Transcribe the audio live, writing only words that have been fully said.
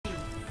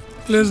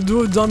Let's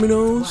do it,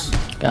 Dominoes.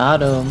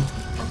 Got him.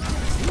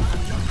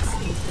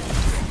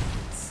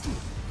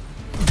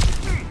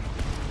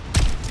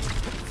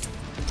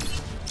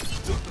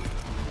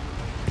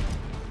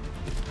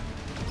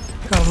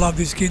 Gotta love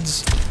these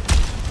kids.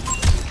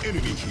 Enemy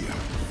here.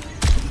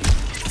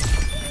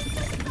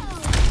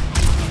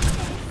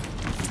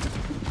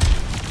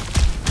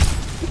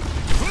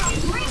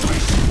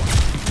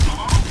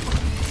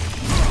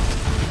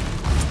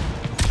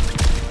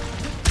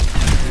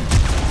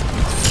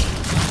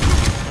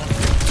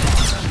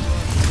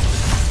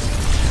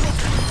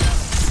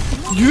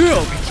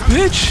 Yeah,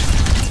 bitch!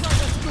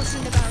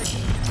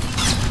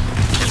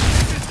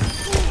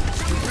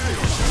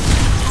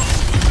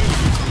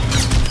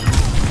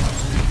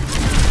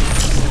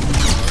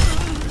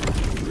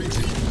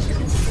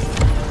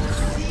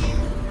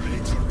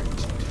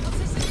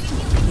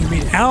 You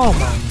mean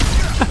Alma?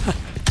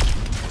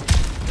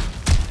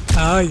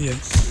 Ah,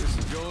 yes. This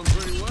is going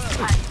pretty well.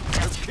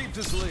 Let's keep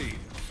this lead.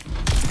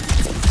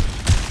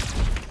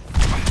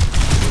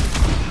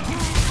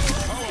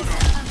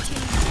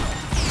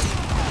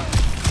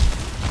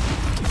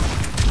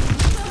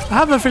 I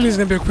have a feeling it's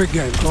gonna be a quick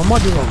game, but I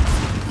might be wrong.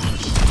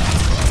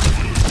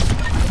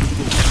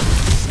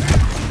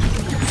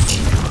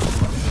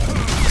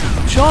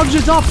 Charge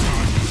it up,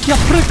 you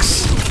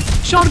pricks!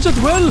 Charge it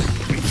well!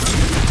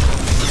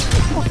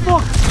 Oh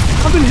fuck!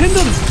 I've been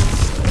hindered!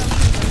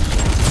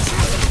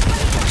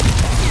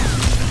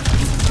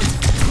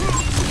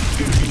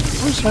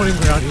 I'm just holding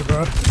around here,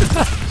 bro.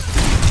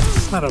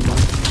 I don't know.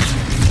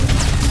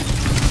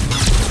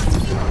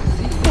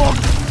 Fuck!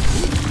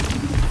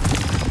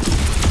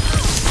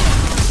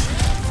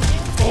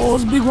 Oh,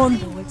 it's a big one.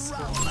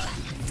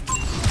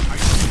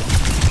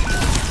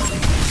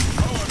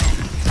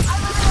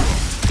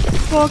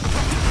 Fuck.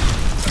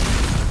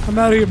 I'm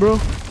out of here, bro.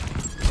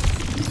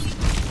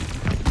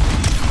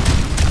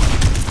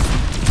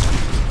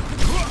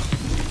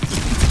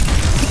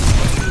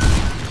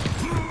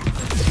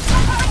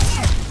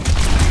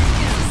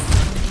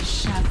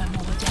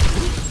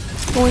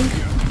 Boink.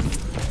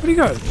 Where'd he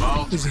go?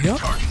 Is he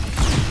up?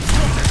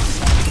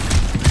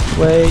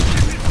 Wait.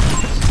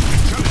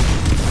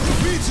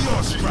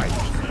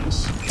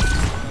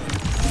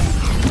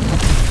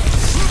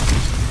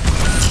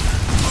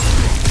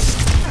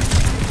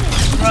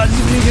 Right,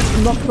 he's gonna get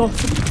knocked off.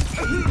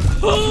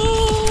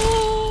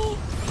 Oh!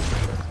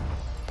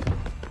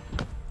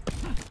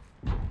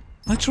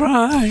 I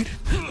tried.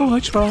 Oh, I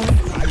tried.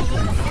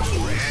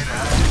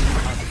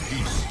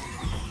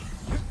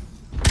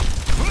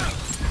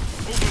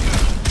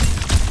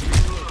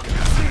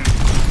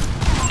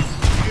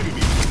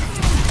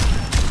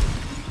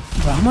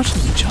 Bro, how much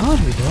does he charge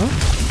me, bro?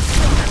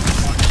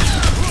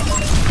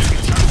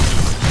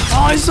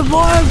 Oh, I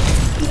survived!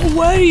 No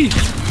way!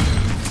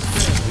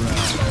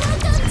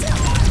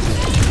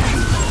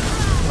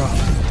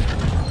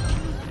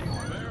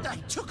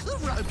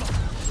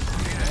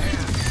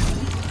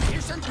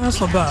 That's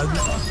not bad.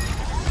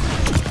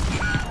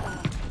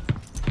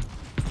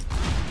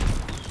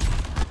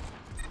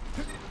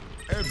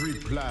 Every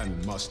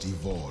plan must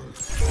evolve.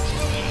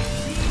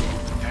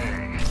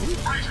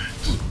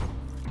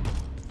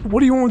 What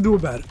do you want to do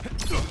about it?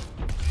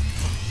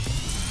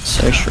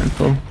 So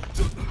shrinkful.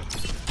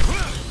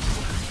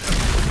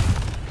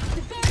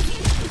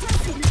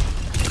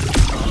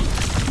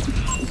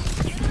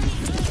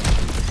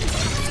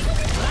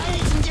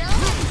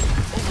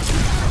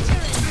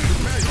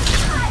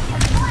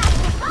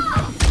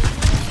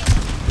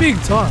 Big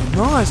time.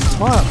 Nice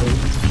fire, dude.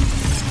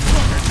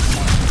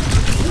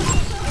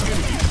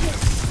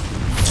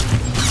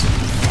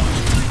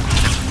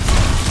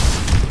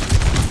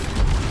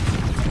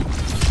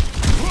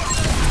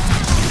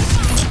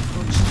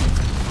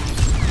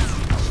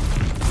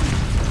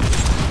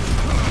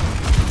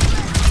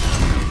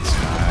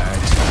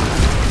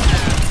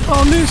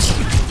 Oh, miss!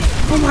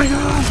 Oh my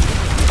god!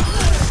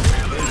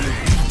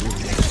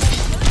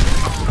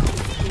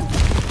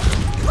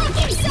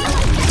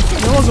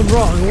 It wasn't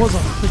wrong, it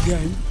wasn't a good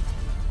game.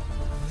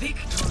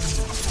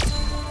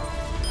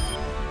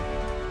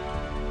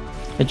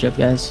 Good job,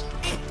 guys.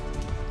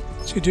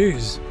 2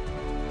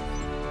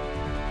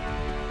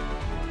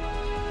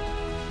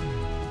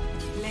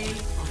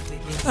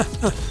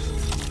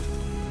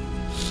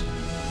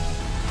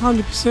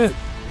 100%.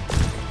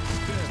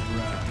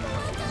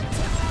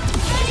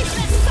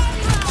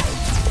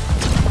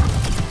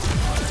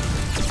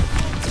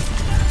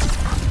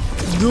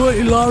 Do it,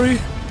 Ilari.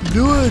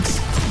 Do it.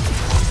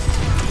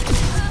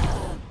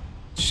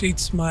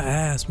 Cheats my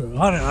ass, bro.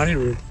 I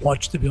didn't really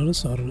watch, to be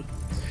honest. I don't know.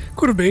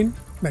 Could have been,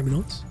 maybe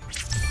not.